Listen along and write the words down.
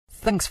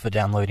Thanks for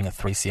downloading a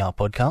 3CR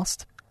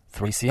podcast.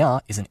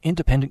 3CR is an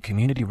independent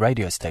community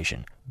radio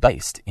station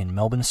based in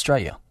Melbourne,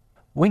 Australia.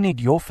 We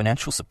need your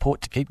financial support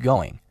to keep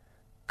going.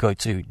 Go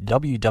to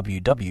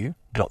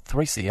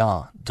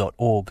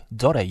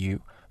www.3cr.org.au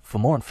for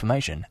more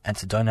information and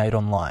to donate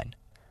online.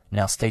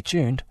 Now stay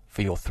tuned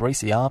for your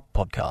 3CR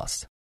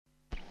podcast.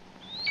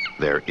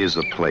 There is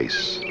a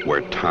place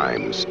where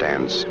time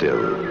stands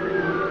still,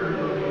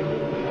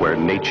 where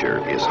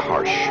nature is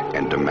harsh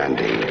and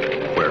demanding,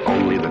 where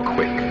only the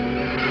quick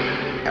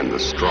and the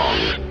strong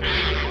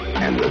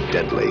and the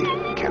deadly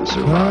can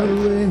survive.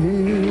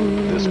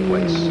 This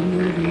place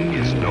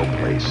is no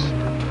place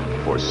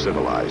for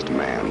civilized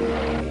man.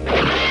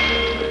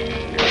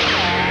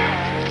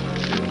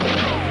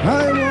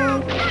 I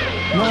want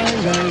my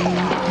land.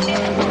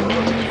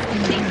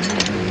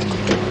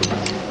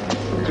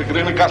 Kick it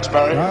in the guts,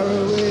 Barry. Far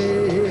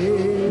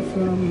away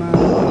from my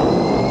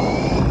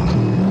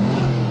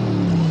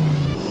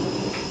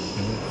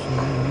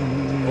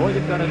All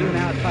you've got to do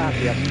now is pass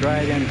the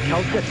Australian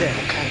culture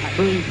test.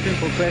 3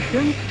 simple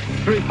questions,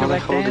 3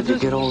 correct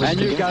answers, and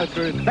you go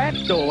through that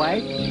doorway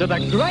to the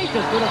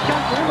greatest little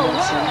country in the world.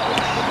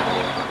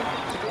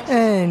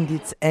 And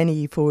it's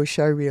Annie for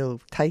Showreel,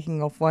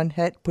 taking off one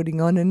hat,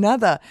 putting on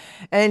another.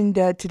 And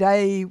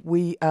today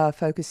we are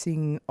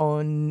focusing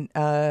on,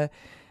 as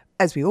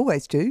we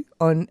always do,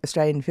 on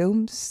Australian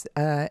films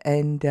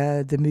and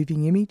the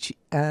moving image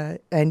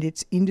and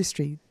its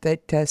industry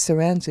that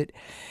surrounds it.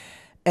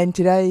 And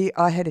today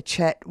I had a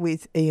chat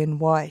with Ian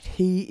White.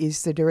 He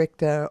is the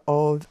director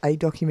of a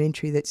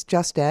documentary that's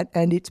just out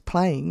and it's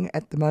playing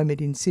at the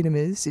moment in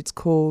cinemas. It's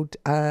called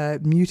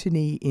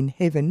Mutiny in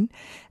Heaven.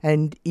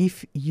 And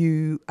if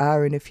you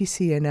are an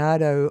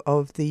aficionado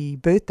of the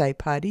Birthday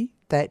Party,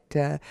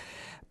 that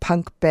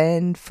punk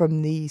band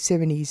from the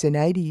 70s and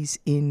 80s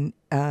in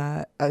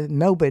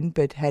Melbourne,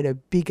 but had a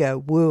bigger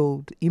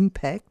world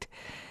impact,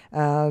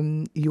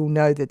 you'll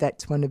know that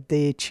that's one of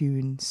their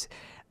tunes.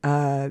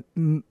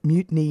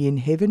 Mutiny in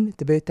Heaven,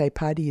 the Birthday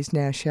Party, is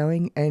now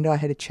showing, and I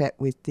had a chat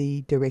with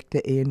the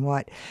director Ian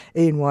White.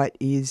 Ian White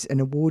is an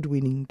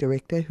award-winning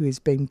director who has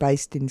been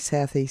based in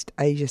Southeast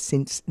Asia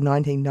since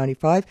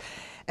 1995,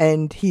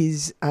 and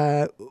his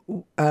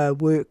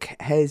work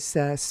has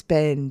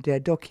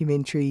spanned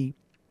documentary,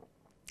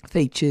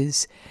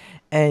 features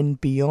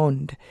and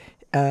beyond.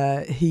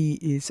 He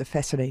is a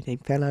fascinating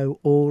fellow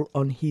all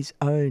on his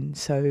own,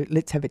 so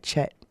let's have a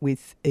chat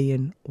with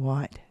Ian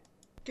White.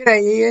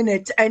 G'day Ian,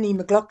 it's Annie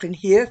McLaughlin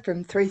here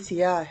from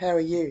 3CR. How are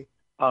you?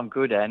 I'm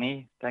good,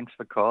 Annie. Thanks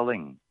for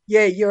calling.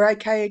 Yeah, you're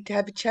okay to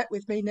have a chat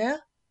with me now?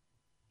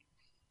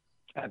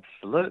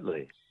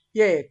 Absolutely.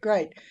 Yeah,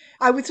 great.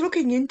 I was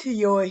looking into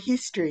your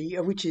history,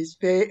 which is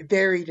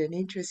varied and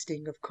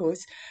interesting, of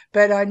course,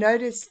 but I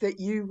noticed that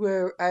you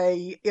were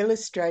a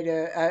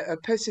illustrator, a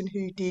person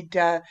who did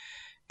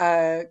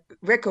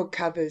record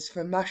covers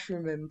for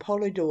Mushroom and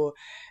Polydor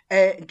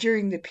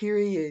during the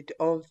period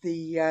of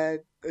the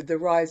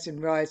rise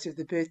and rise of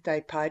the Birthday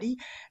Party.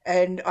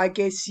 And I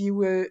guess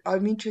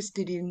I'm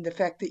interested in the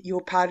fact that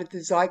you're part of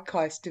the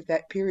zeitgeist of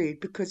that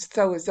period, because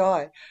so was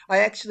I. I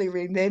actually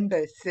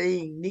remember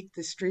seeing Nick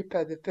the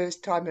Stripper the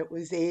first time it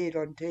was aired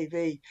on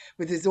TV,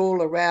 with us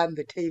all around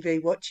the TV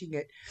watching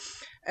it,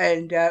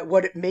 and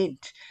what it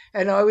meant.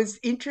 And I was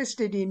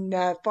interested in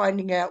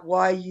finding out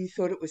why you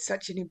thought it was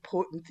such an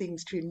important thing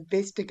to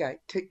investigate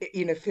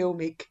in a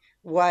filmic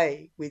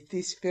way with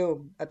this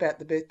film about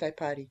the Birthday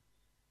Party.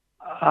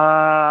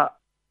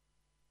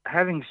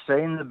 Having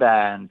seen the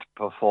band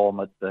perform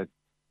at the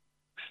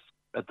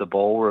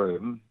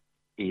ballroom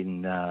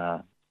in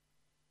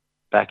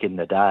back in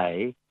the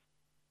day,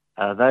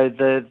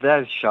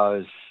 those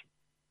shows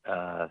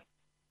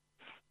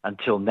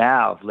until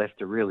now have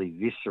left a really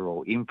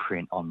visceral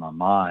imprint on my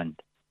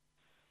mind.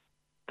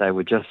 They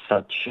were just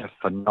such a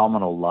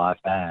phenomenal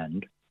live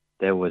band.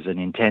 There was an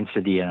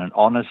intensity and an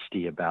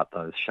honesty about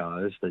those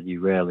shows that you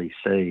rarely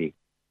see.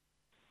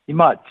 You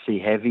might see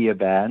heavier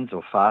bands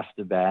or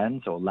faster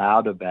bands or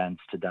louder bands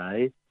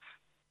today,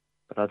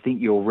 but I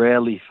think you'll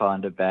rarely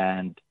find a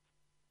band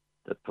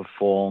that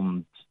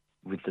performed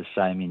with the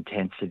same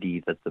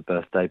intensity that the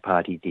Birthday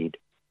Party did.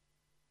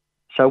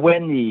 So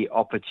when the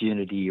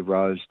opportunity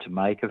arose to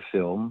make a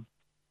film,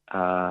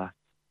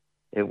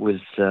 it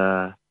was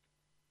a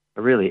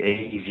really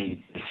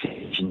easy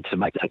decision to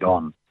take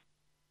on.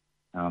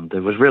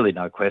 There was really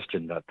no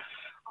question that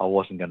I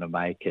wasn't going to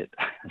make it.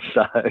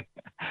 So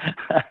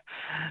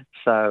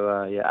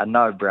a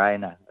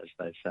no-brainer, as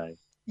they say.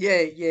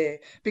 Yeah,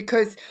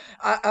 because,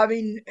 I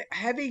mean,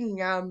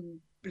 having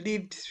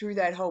lived through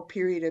that whole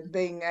period and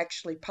being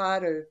actually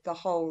part of the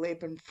whole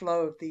ebb and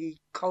flow of the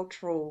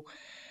cultural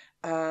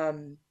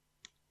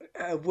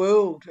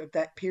world of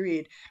that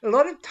period, a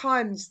lot of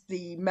times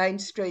the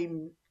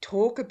mainstream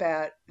talk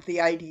about the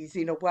 80s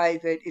in a way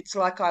that it's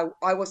like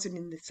I wasn't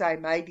in the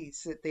same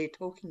 80s that they're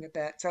talking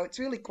about. So it's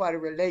really quite a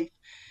relief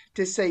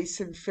to see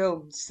some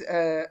films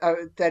that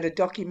are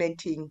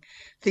documenting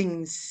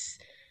things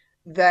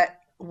that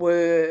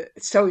were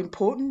so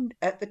important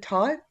at the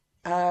time.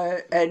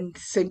 and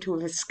seem to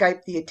have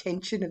escaped the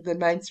attention of the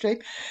mainstream.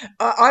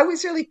 I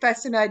was really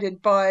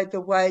fascinated by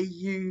the way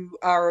you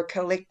are a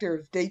collector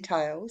of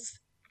details.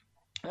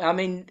 I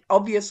mean,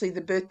 obviously,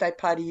 the birthday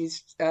party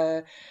is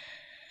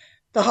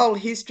the whole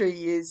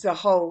history is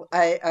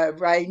a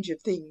range of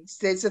things.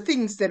 There's the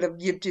things that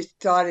you've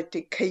decided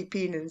to keep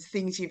in and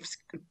things you've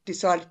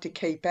decided to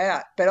keep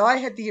out. But I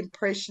had the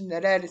impression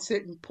that at a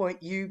certain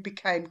point you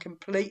became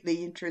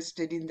completely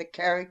interested in the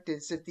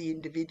characters of the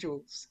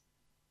individuals.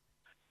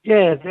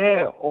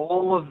 Yeah,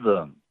 all of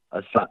them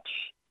are such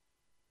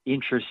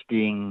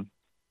interesting,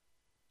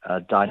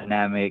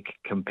 dynamic,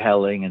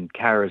 compelling, and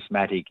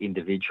charismatic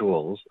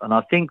individuals. And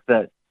I think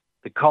that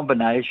the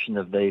combination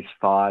of these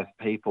 5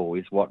 people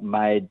is what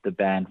made the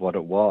band what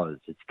it was.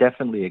 It's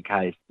definitely a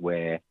case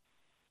where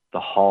the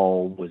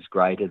whole was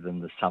greater than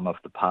the sum of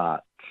the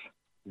parts.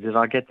 Did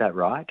I get that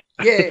right?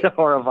 Yeah.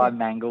 Or have I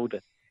mangled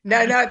it? No,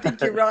 I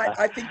think you're right.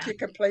 I think you're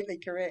completely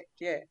correct.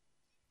 Yeah.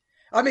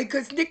 I mean,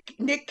 because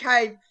Nick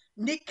Cave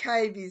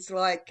is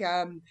like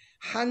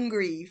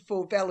hungry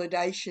for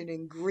validation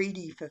and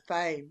greedy for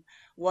fame,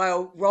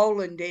 while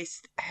Roland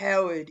S.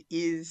 Howard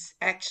is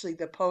actually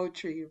the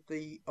poetry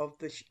of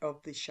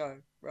the show,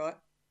 right?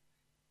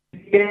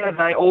 Yeah,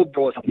 they all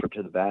brought something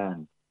to the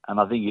band. And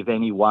I think if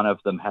any one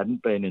of them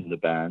hadn't been in the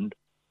band,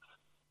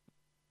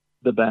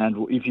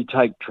 if you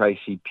take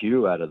Tracy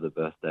Pugh out of the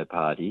birthday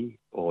party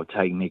or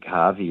take Nick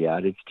Harvey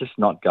out, it's just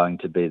not going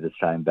to be the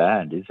same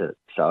band, is it?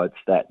 So it's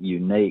that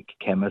unique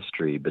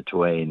chemistry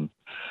between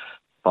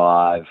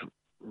 5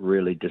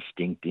 really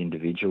distinct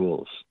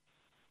individuals.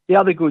 The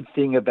other good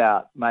thing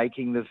about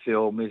making the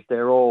film is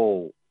they're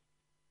all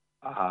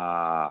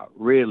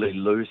really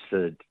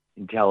lucid,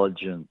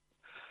 intelligent,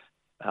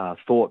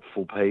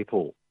 thoughtful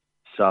people.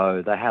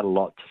 So they had a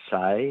lot to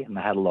say and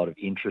they had a lot of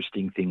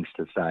interesting things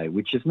to say,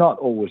 which is not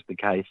always the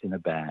case in a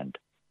band.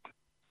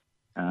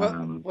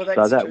 Well, So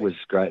that's that true. was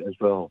great as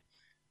well.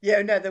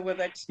 Yeah, no, well,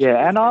 that's true.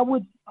 Yeah, and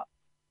Isn't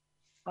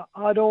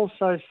I'd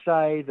also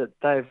say that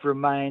they've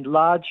remained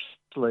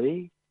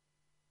largely,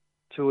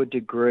 to a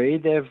degree,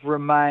 they've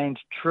remained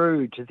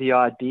true to the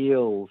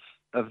ideals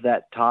of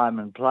that time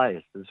and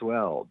place as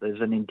well.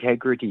 There's an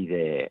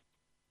integrity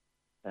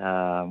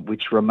there,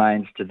 which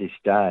remains to this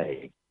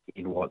day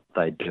in what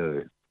they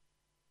do.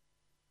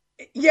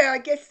 Yeah, I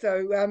guess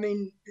so. I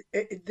mean,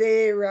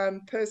 their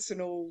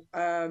personal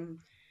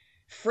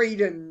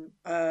freedom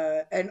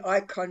and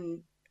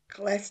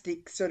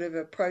iconoclastic sort of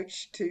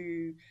approach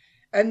to,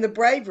 and the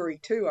bravery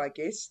too, I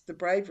guess, the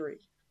bravery.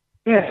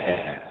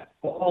 Yeah,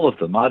 all of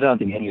them. I don't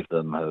think any of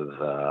them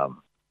have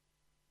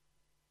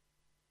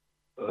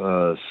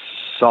uh,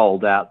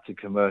 sold out to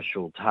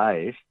commercial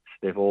tastes.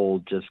 They've all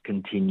just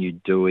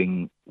continued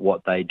doing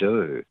what they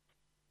do,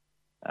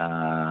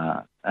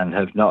 and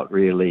have not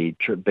really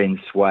been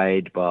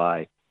swayed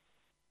by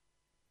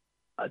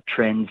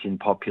trends in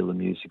popular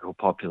music or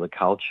popular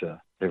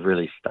culture. They've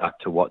really stuck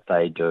to what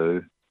they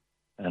do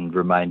and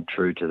remained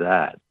true to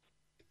that.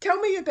 Tell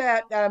me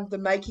about the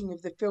making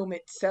of the film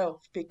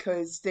itself,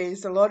 because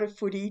there's a lot of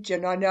footage,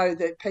 and I know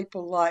that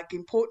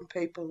important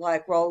people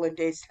like Roland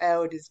S.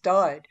 Howard has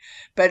died,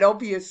 but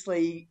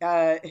obviously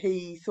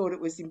he thought it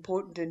was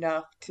important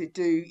enough to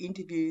do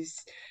interviews,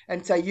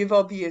 and so you've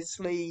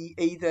obviously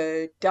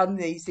either done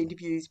these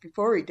interviews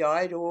before he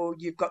died or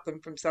you've got them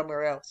from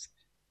somewhere else.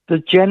 The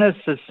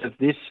genesis of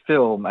this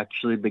film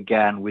actually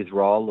began with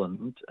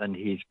Roland and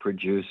his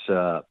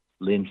producer,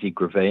 Lindsay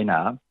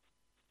Gravina,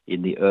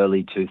 in the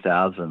early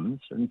 2000s,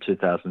 in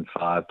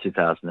 2005,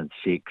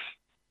 2006.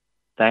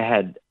 They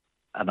had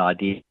an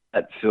idea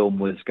that film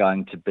was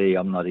going to be,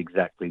 I'm not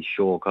exactly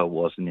sure, I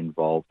wasn't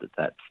involved at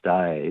that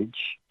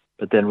stage,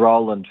 but then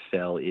Roland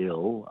fell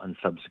ill and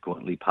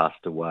subsequently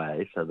passed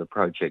away, so the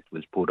project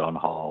was put on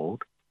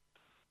hold.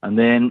 And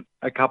then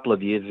a couple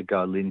of years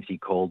ago, Lindsay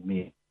called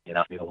me and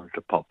asked me if I wanted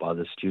to pop by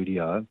the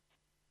studio.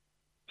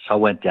 So I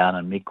went down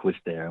and Mick was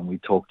there and we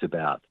talked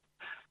about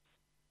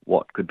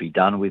what could be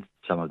done with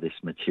some of this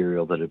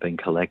material that had been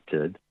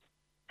collected.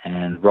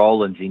 And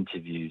Roland's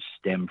interviews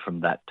stem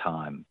from that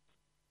time.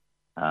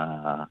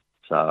 So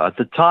at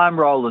the time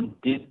Roland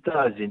did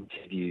those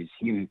interviews,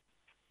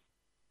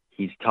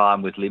 his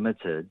time was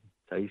limited.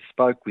 So he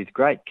spoke with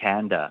great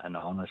candour and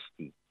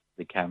honesty to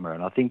the camera.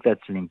 And I think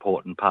that's an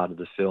important part of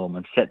the film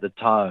and set the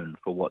tone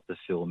for what the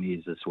film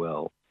is as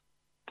well.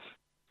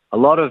 A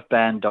lot of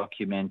band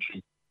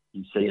documentaries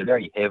you see are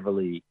very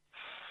heavily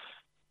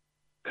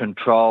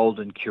controlled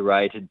and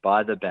curated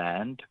by the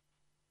band,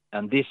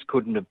 and this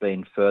couldn't have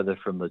been further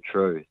from the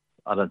truth.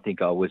 I don't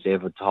think I was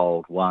ever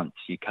told once,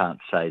 you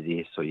can't say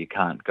this or you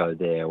can't go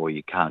there or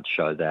you can't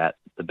show that.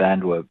 The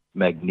band were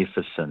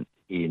magnificent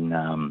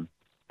in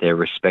their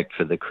respect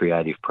for the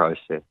creative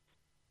process.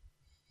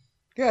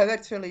 Yeah,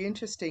 that's really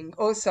interesting.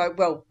 Also,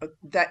 well,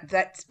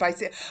 that's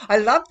basic. I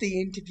love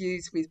the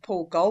interviews with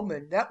Paul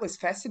Goldman. That was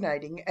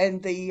fascinating,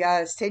 and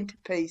the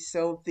centerpiece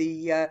of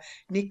the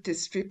Nick the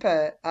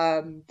Stripper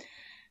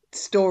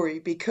story,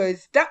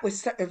 because that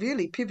was a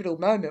really pivotal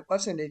moment,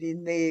 wasn't it,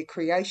 in their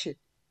creation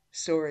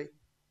story?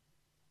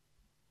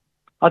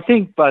 I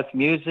think both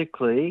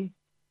musically,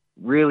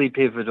 really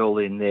pivotal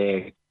in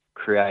their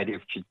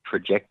creative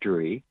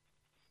trajectory.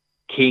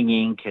 King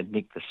Ink and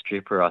Nick the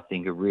Stripper, I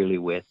think, are really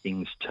where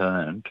things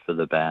turned for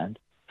the band.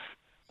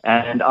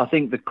 And I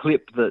think the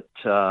clip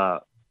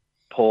that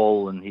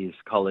Paul and his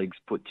colleagues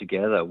put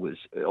together was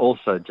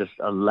also just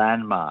a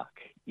landmark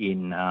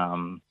in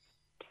a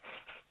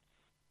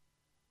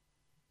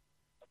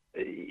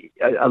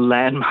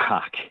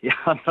landmark.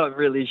 I'm not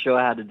really sure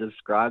how to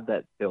describe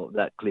that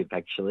clip.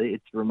 Actually,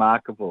 it's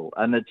remarkable,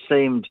 and it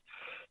seemed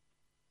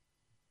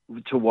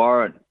to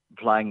warrant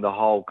playing the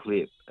whole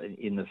clip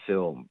in the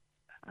film.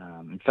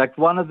 In fact,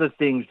 one of the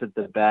things that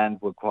the band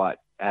were quite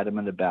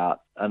adamant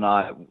about,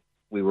 and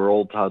we were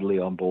all totally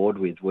on board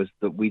with, was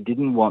that we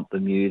didn't want the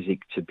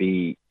music to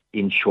be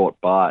in short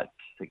bites.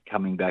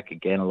 Coming back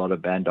again, a lot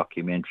of band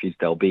documentaries,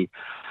 there'll be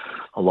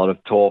a lot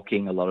of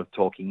talking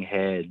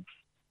heads.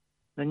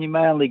 Then you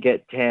may only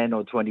get 10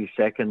 or 20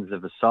 seconds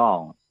of a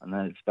song, and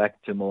then it's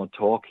back to more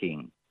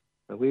talking.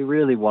 But we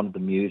really wanted the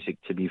music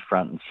to be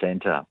front and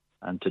centre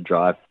and to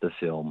drive the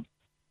film.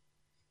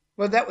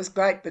 Well, that was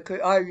great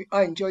because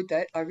I enjoyed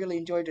that. I really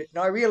enjoyed it.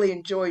 And I really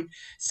enjoyed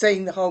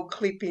seeing the whole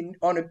clip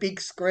on a big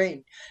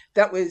screen.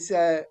 That was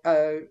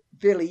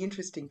really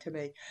interesting to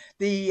me.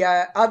 The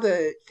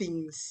other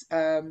things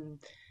that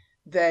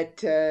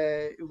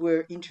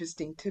were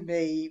interesting to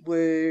me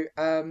were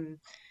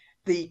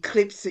the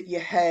clips that you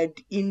had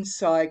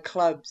inside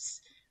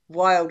clubs,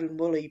 wild and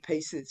woolly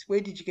pieces. Where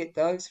did you get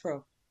those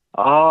from?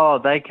 Oh,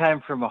 they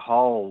came from a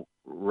whole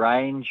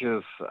range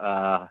of,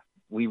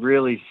 we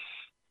really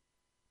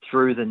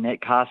threw the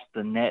net, cast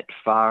the net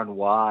far and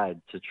wide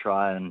to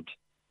try and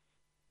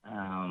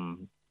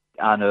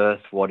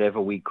unearth whatever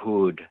we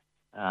could.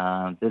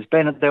 There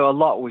were a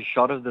lot was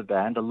shot of the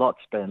band. A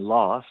lot's been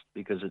lost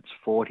because it's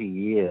 40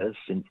 years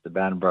since the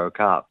band broke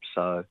up,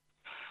 so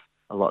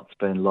a lot's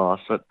been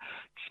lost. But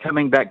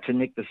coming back to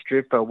Nick the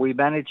Stripper, we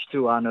managed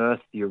to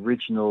unearth the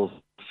original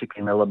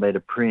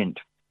 60mm print,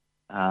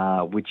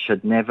 which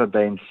had never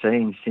been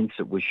seen since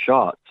it was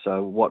shot.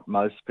 So what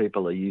most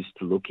people are used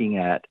to looking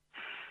at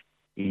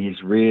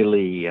is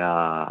really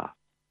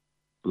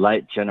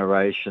late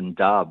generation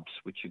dubs,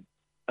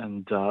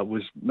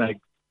 was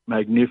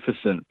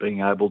magnificent,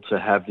 being able to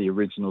have the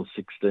original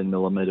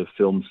 16mm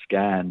film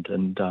scanned,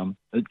 and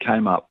it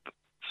came up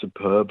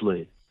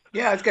superbly.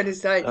 Yeah, I was going to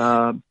say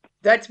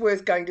that's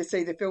worth going to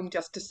see the film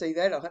just to see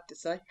that, I'll have to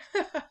say.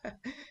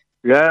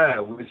 Yeah,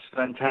 it was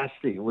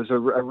fantastic. It was a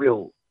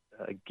real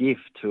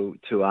gift to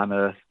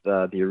unearth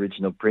the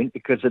original print,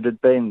 because it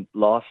had been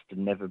lost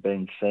and never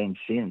been seen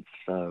since.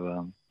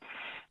 So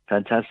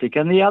fantastic.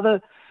 And the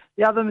other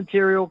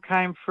material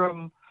came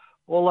from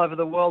all over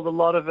the world, a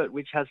lot of it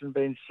which hasn't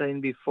been seen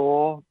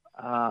before,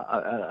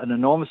 an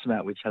enormous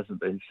amount which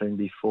hasn't been seen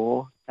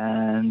before,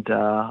 and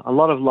a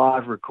lot of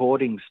live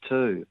recordings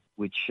too,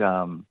 which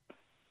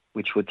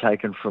were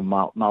taken from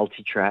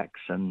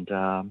multi-tracks and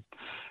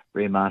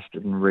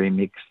remastered and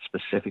remixed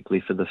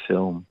specifically for the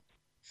film.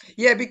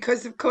 Yeah,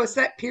 because of course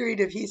that period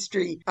of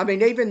history, I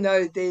mean, even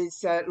though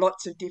there's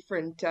lots of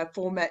different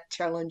format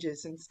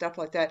challenges and stuff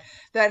like that,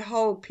 that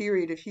whole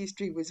period of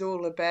history was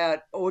all about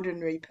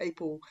ordinary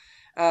people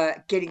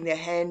getting their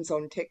hands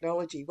on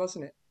technology,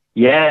 wasn't it?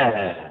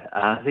 Yeah,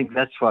 I think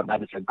that's what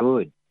made it so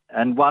good.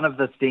 And one of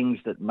the things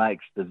that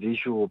makes the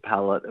visual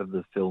palette of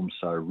the film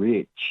so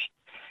rich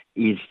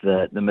is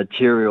that the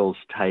materials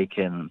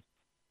taken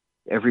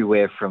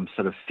everywhere from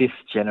sort of fifth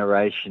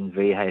generation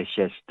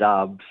VHS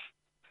dubs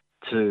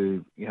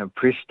to,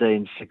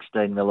 pristine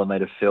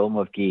 16mm film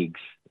of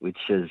gigs, which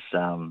is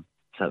so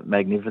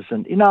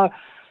magnificent.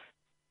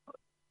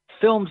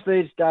 Films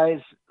these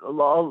days,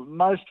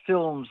 most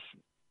films,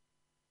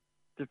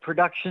 the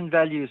production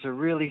values are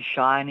really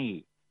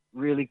shiny,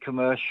 really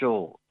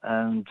commercial,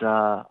 and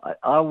I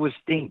always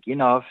think,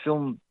 a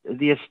film,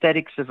 the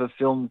aesthetics of a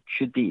film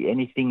should be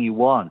anything you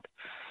want.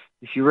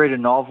 If you read a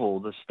novel,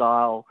 the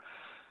style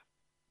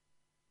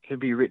can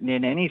be written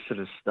in any sort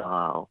of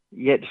style,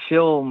 yet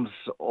films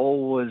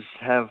always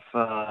have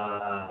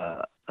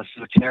a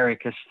sort of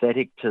generic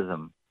aesthetic to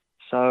them.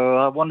 So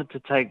I wanted to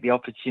take the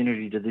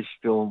opportunity with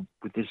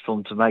this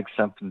film to make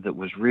something that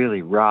was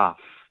really rough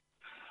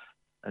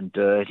and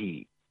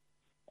dirty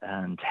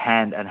and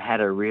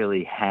had a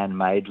really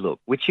handmade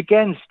look, which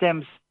again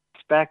stems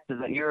back to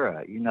the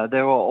era.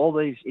 There were all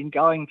these, in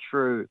going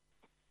through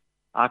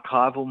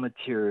archival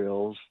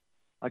materials,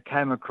 I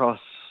came across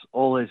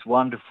all these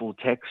wonderful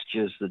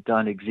textures that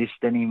don't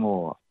exist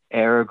anymore: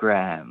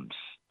 aerograms,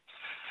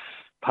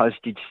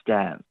 postage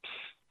stamps,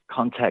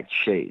 contact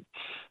sheets,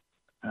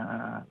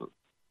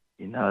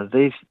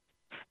 these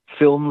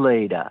film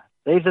leader.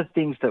 These are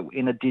things that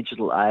in a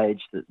digital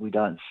age that we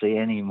don't see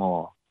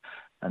anymore.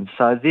 And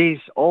so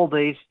all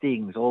these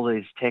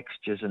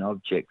textures and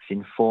objects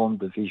informed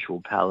the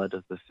visual palette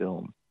of the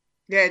film.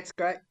 Yeah, it's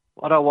great.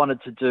 What I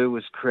wanted to do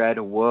was create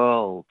a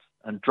world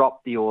and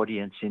drop the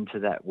audience into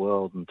that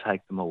world and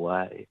take them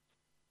away.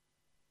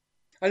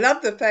 I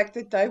love the fact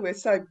that they were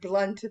so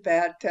blunt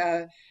about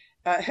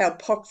how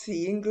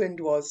poxy England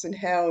was and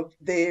how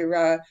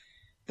their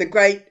the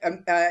great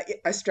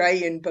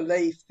Australian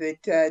belief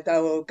that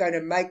they were going to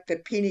make the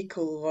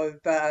pinnacle of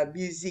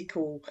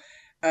musical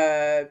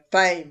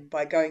fame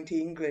by going to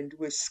England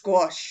was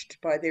squashed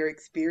by their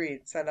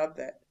experience. I love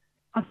that.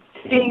 I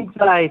think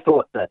they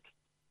thought that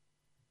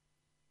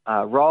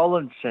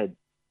Roland said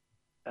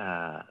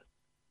that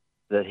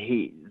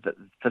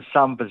for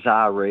some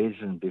bizarre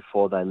reason,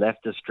 before they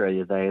left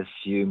Australia, they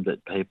assumed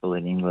that people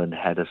in England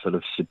had a sort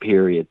of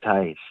superior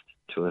taste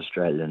to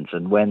Australians.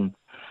 And when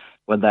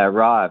they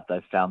arrived, they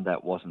found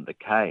that wasn't the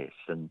case.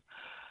 And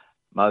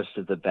most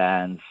of the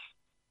band's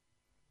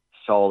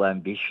sole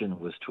ambition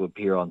was to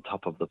appear on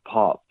Top of the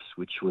Pops,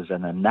 which was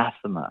an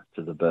anathema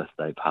to the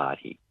birthday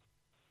party.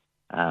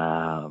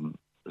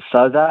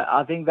 So that,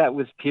 I think that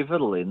was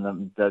pivotal in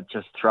them,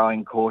 just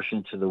throwing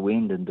caution to the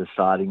wind and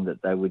deciding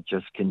that they would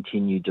just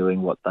continue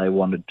doing what they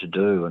wanted to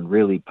do, and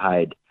really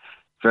paid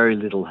very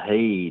little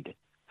heed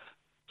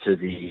to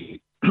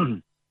the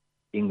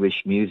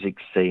English music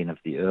scene of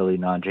the early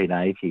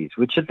 1980s,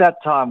 which at that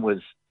time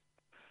was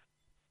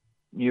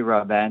new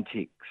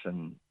romantics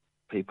and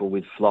people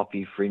with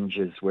floppy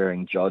fringes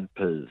wearing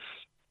jodhpurs,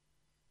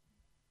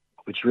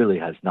 which really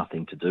has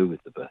nothing to do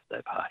with the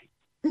birthday party.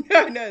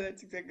 No,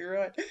 that's exactly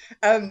right.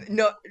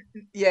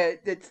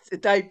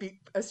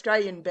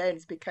 Australian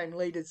bands became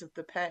leaders of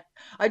the pack.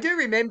 I do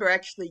remember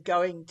actually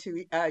going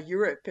to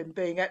Europe and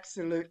being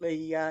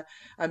absolutely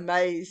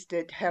amazed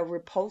at how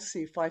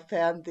repulsive I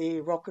found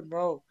their rock and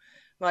roll.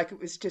 Like, it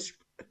was just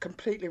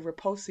completely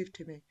repulsive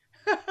to me.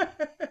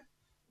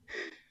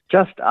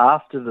 Just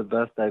after the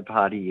birthday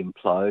party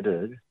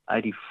imploded,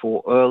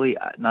 early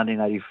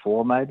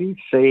 1984 maybe,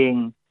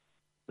 seeing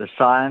the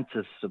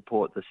Scientists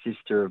support the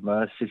Sisters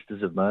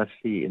of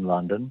Mercy in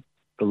London,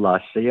 the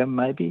Lyceum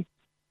maybe.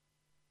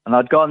 And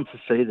I'd gone to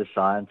see the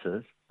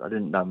Scientists. I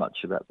didn't know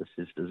much about the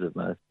Sisters of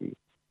Mercy.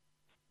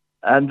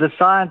 And the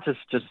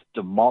Scientists just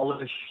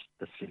demolished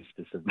the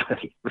Sisters of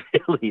Mercy.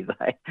 Really,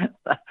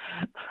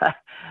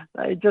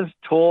 they just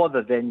tore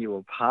the venue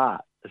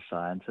apart, the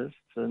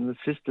Scientists. And the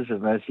Sisters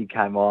of Mercy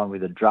came on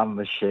with a drum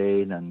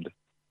machine and,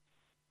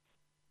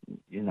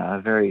 you know,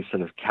 a very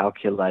sort of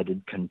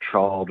calculated,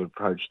 controlled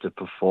approach to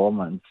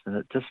performance, and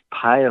it just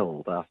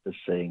paled after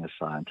seeing a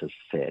Scientist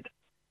set.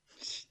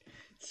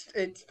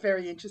 It's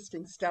very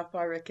interesting stuff,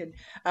 I reckon,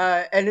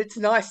 and it's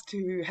nice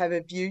to have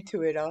a view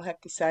to it, I'll have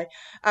to say.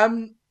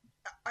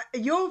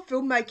 Your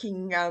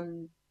filmmaking,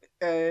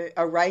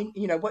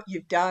 what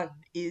you've done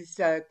is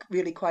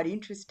really quite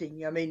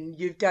interesting. I mean,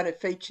 you've done a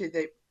feature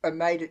that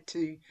made it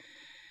to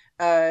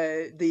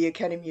the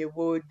Academy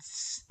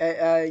Awards.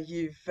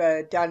 You've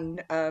done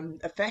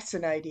a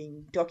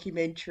fascinating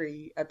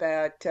documentary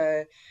about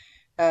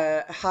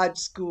hard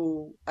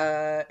school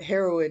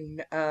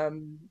heroin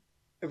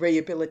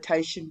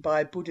rehabilitation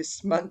by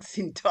Buddhist monks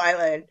in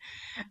Thailand.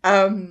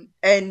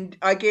 And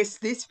I guess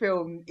this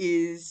film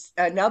is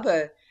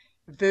another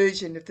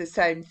version of the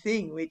same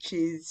thing, which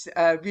is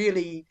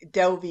really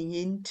delving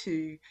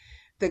into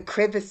the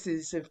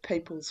crevices of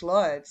people's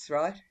lives,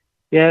 right?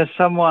 Yeah,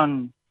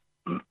 someone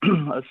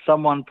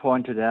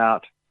pointed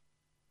out,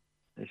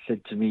 they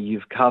said to me,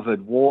 you've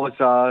covered war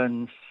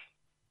zones,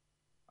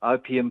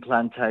 opium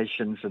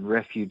plantations and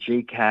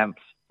refugee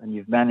camps, and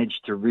you've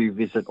managed to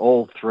revisit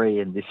all three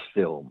in this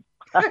film.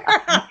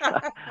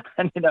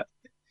 And, you know,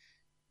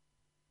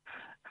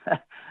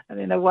 and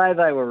in a way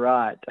they were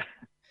right.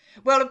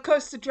 Well, of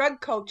course, the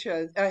drug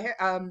culture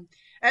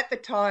at the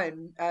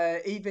time,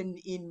 even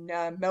in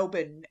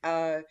Melbourne,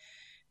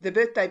 the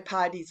Birthday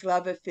Party's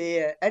love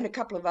affair and a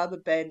couple of other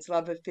bands'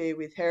 love affair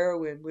with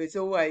heroin was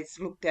always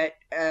looked at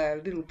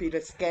a little bit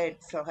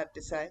askance, I'll have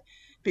to say,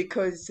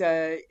 because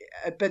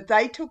but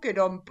they took it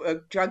on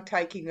drug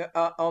taking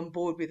on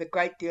board with a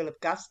great deal of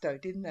gusto,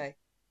 didn't they?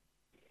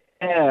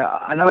 Yeah,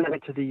 I know when I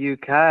went to the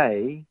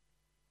UK,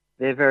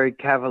 their very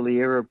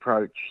cavalier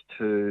approach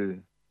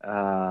to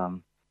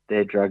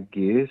their drug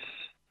use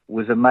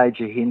was a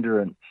major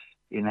hindrance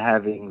in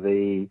having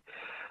the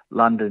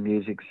London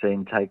music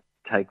scene take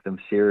them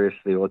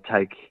seriously or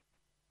take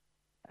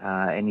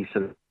any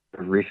sort of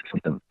risk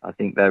with them. I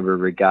think they were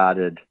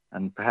regarded,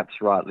 and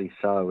perhaps rightly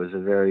so, as a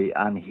very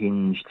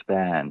unhinged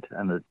band,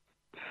 and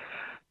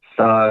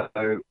so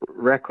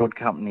record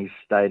companies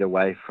stayed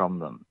away from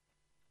them.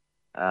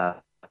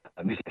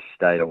 Music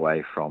stayed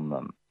away from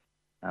them,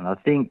 and I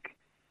think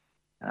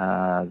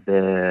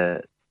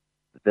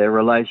their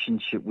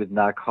relationship with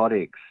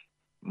narcotics,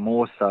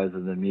 more so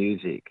than the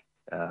music,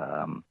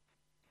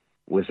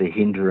 was a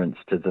hindrance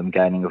to them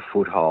gaining a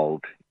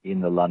foothold in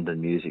the London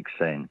music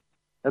scene,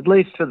 at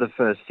least for the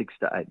first 6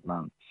 to 8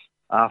 months.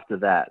 After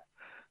that,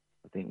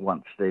 I think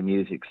once their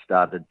music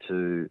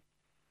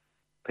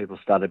people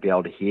started to be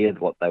able to hear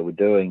what they were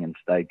doing and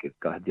they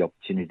had the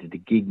opportunity to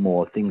gig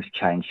more, things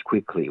changed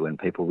quickly when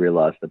people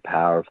realised the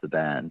power of the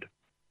band.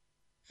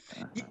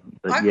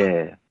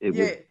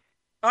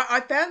 I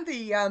found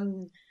the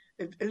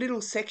a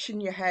little section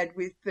you had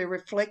with the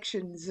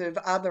reflections of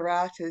other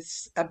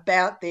artists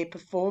about their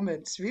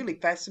performance really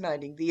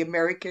fascinating. The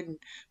American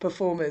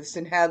performers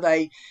and how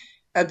they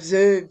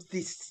observed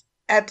this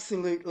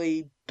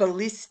absolutely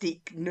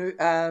ballistic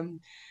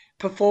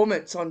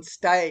performance on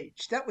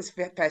stage. That was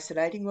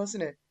fascinating,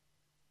 wasn't it?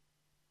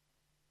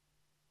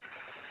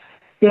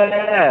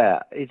 Yeah,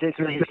 it's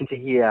really interesting to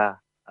hear.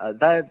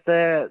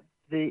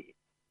 The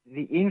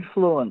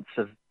influence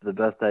of the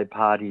birthday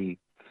party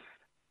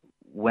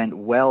went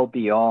well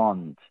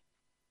beyond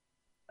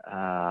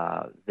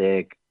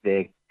their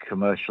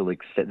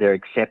their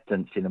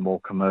acceptance in a more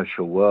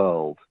commercial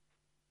world,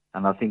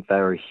 and I think they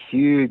were a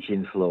huge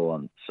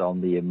influence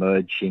on the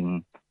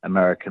emerging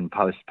American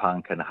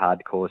post-punk and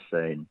hardcore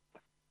scene.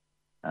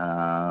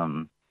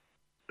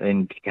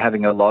 Been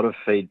having a lot of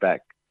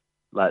feedback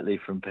lately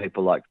from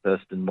people like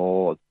Thurston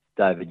Moore,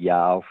 David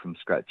Yao from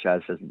Scratch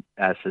Acid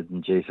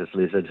and Jesus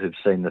Lizard, who've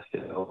seen the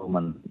film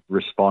and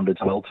responded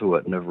well to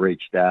it and have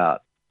reached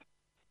out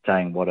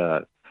saying what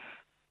a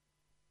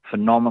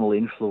phenomenal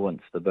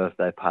influence the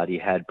birthday party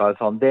had,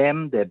 both on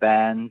them, their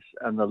bands,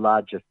 and the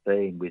larger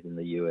theme within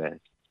the US.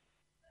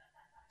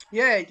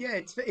 Yeah,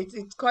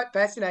 it's quite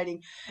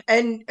fascinating,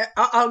 and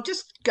I'll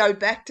just go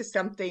back to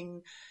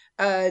something.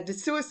 The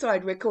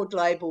Suicide record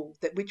label,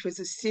 which was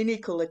a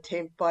cynical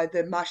attempt by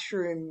the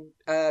mushroom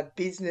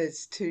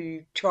business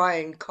to try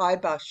and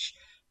kibosh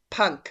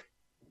punk,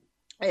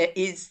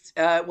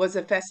 was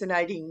a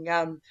fascinating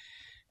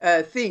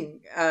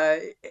thing.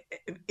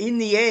 In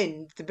the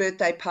end, the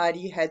birthday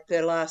party had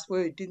the last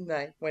word, didn't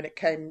they, when it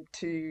came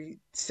to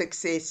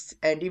success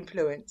and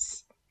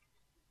influence?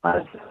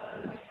 I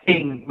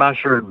think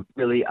Mushroom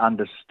really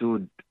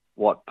understood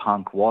what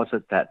punk was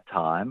at that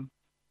time,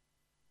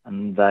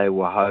 and they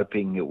were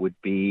hoping it would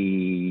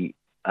be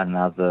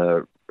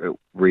another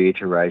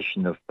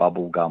reiteration of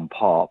bubblegum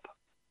pop.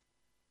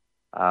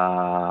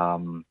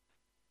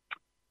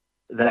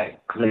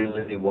 That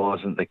clearly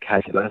wasn't the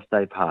case at the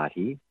birthday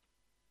party.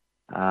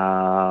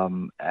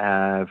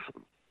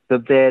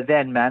 Their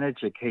then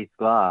manager, Keith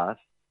Glass,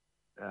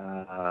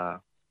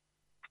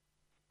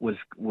 was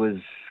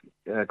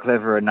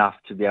clever enough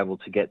to be able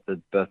to get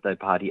the birthday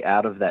party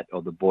out of that,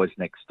 or the Boys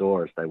Next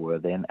Door as they were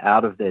then,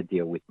 out of their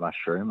deal with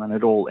Mushroom, and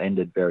it all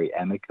ended very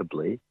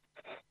amicably.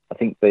 I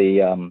think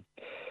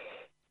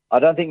I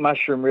don't think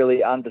Mushroom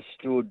really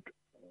understood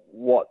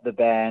what the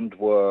band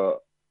were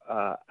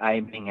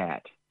aiming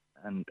at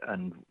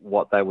and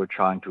what they were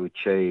trying to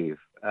achieve,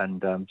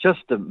 and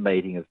just a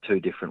meeting of two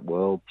different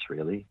worlds,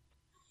 really.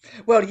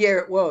 Well, yeah,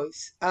 it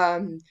was.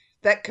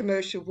 That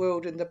commercial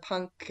world and the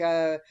punk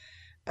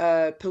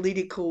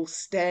political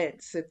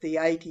stance of the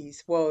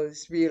 80s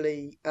was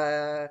really,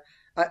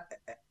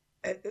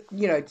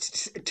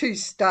 two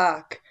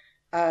stark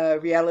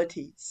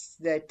realities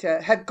that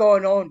have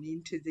gone on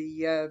into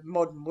the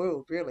modern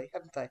world, really,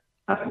 haven't they?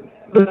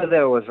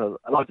 There was a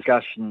lot of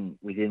discussion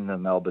within the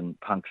Melbourne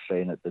punk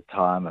scene at the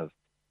time of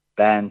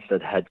bands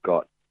that had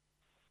got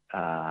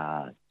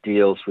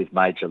deals with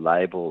major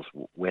labels,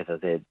 whether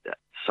they'd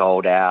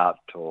sold out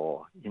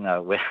or,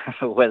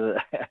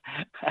 whether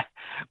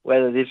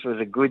whether this was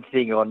a good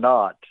thing or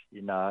not,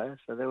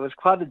 So there was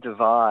quite a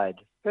divide,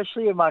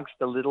 especially amongst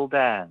the little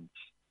bands.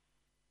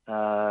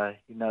 I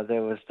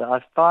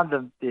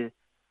find the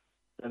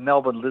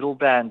Melbourne little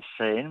band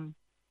scene,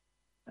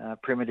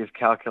 Primitive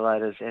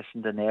Calculators,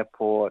 Essendon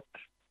Airport,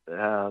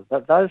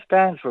 those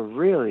bands were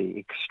really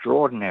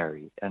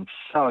extraordinary and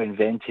so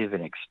inventive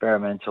and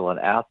experimental and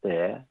out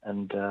there.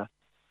 And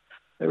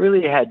they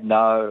really had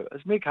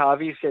as Mick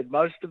Harvey said,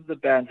 most of the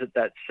bands at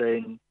that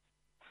scene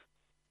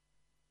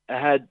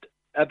had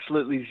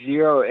absolutely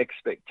zero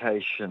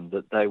expectation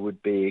that they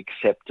would be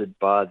accepted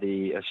by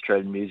the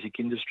Australian music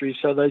industry.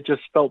 So they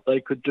just felt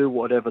they could do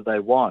whatever they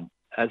want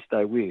as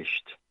they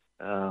wished,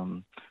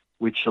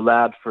 which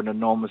allowed for an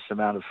enormous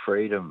amount of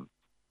freedom.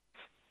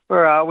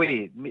 Where are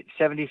we?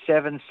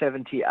 77,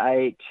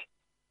 78.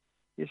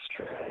 The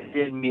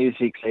Australian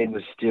music scene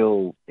was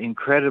still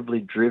incredibly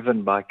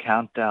driven by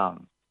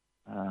Countdown.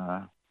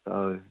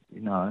 So,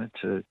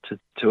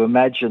 to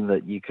imagine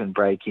that you can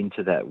break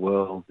into that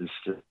world is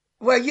just...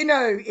 Well,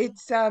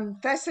 it's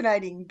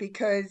fascinating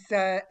because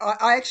I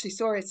actually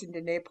saw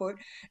Essendon Airport,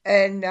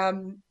 and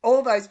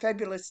all those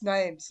fabulous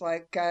names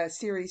like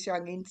Serious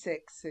Young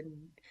Insects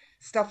and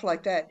stuff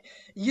like that.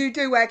 You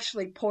do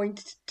actually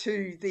point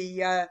to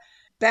the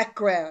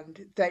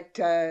background that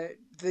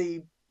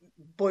the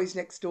Boys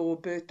Next Door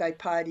birthday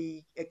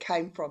party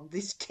came from,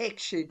 this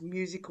textured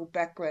musical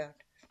background.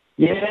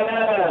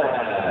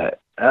 Yeah,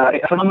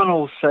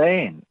 phenomenal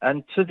scene.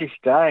 And to this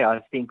day,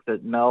 I think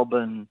that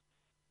Melbourne,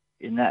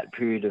 in that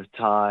period of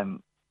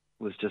time,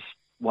 was just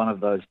one of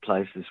those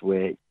places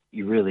where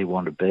you really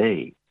want to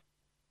be.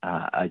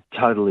 A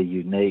totally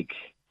unique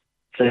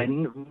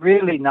scene,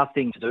 really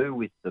nothing to do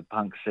with the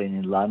punk scene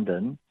in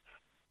London.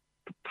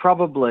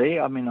 Probably,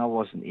 I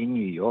wasn't in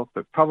New York,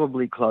 but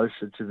probably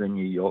closer to the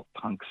New York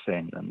punk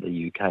scene than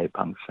the UK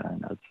punk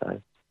scene, I'd say.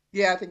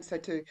 Yeah, I think so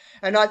too.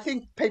 And I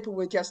think people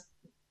were just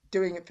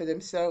doing it for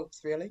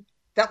themselves, really.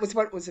 That was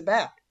what it was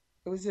about.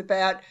 It was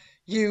about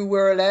you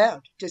were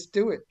allowed, just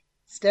do it.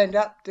 Stand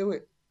up, do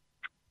it.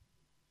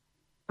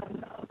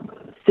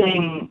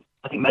 Thing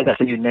I think made that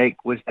so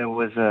unique was there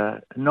was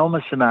an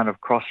enormous amount of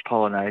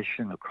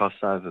cross-pollination or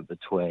crossover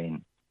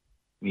between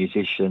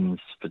musicians,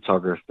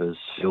 photographers,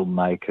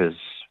 filmmakers,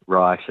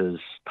 writers,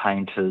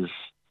 painters.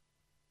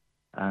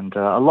 And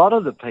a lot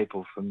of the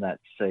people from that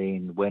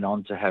scene went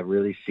on to have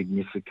really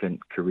significant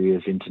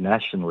careers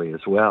internationally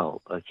as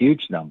well, a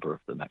huge number of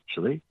them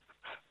actually.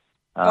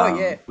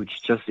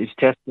 Which just is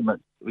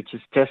testament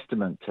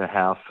to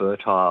how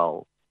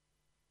fertile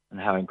and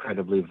how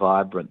incredibly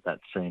vibrant that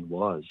scene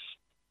was.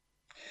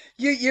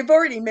 You've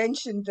already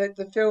mentioned that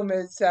the film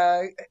has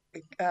had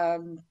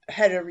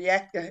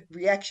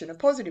a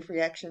positive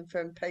reaction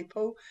from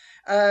people.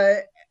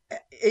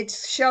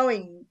 It's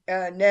showing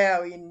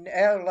now in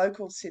our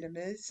local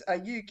cinemas. Are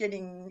you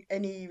getting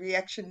any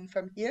reaction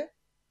from here?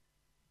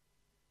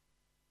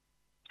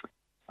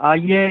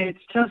 Yeah,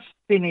 it's just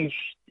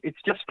finished.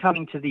 It's just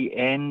coming to the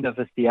end of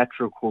a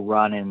theatrical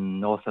run in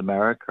North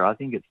America. I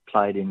think it's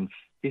played in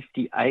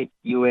 58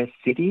 US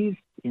cities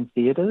in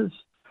theatres.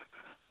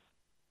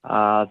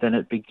 Then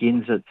it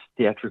begins its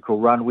theatrical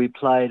run. It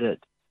played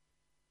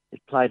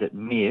at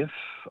MIF,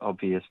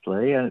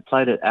 obviously, and it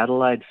played at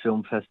Adelaide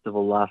Film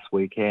Festival last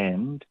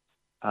weekend.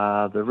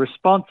 The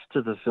response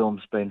to the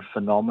film's been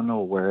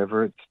phenomenal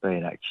wherever it's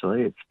been,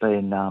 actually. It's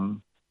been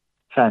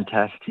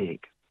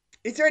fantastic.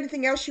 Is there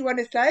anything else you want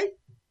to say?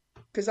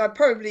 Because I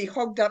probably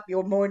hogged up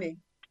your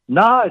morning.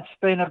 No, it's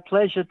been a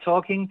pleasure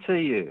talking to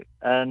you.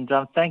 And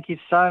thank you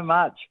so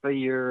much for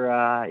your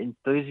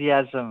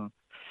enthusiasm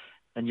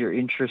and your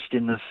interest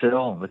in the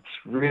film. It's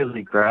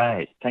really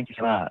great. Thank you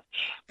so much.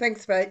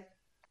 Thanks, mate.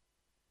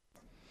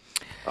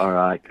 All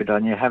right, good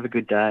on you. Have a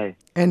good day.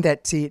 And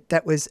that's it.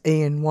 That was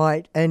Ian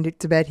White, and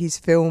it's about his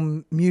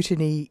film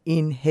Mutiny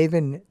in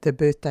Heaven, the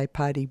birthday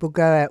party. We'll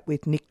go out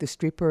with Nick the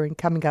Stripper, and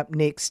coming up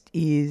next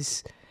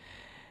is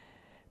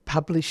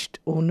Published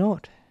or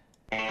Not.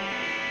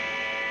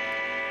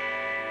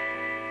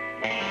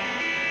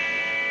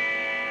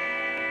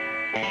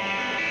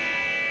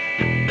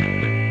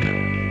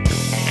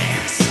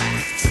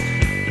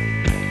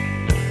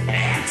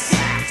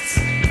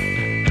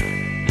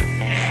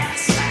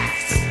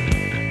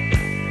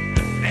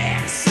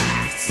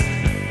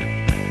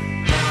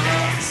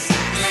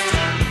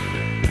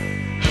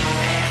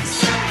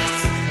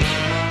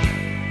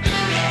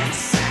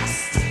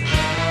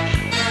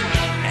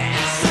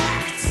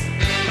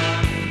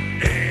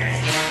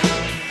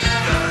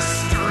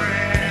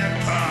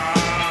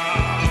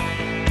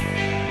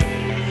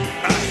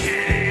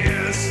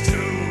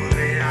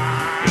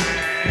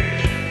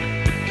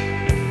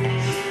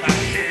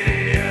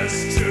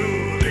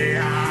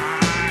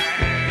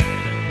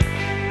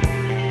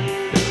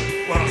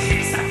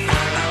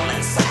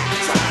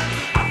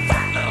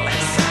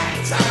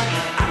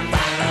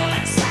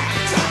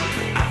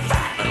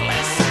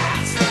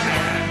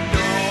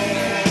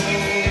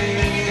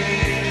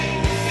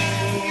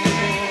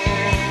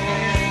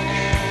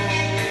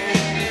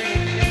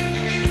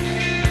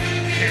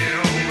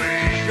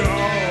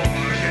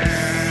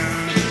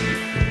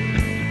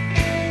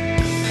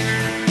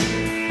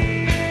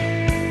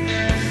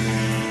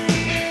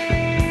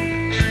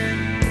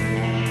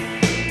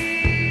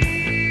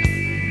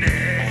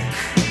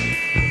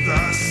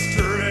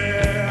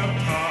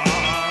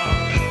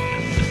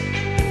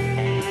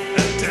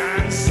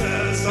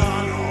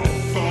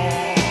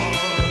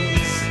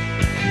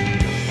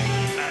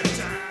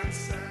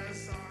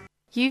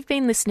 You've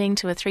been listening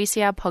to a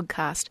 3CR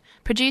podcast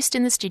produced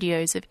in the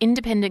studios of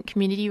independent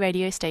community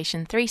radio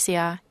station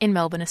 3CR in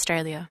Melbourne,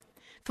 Australia.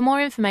 For more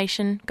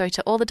information, go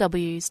to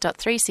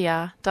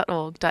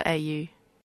allthews.3cr.org.au.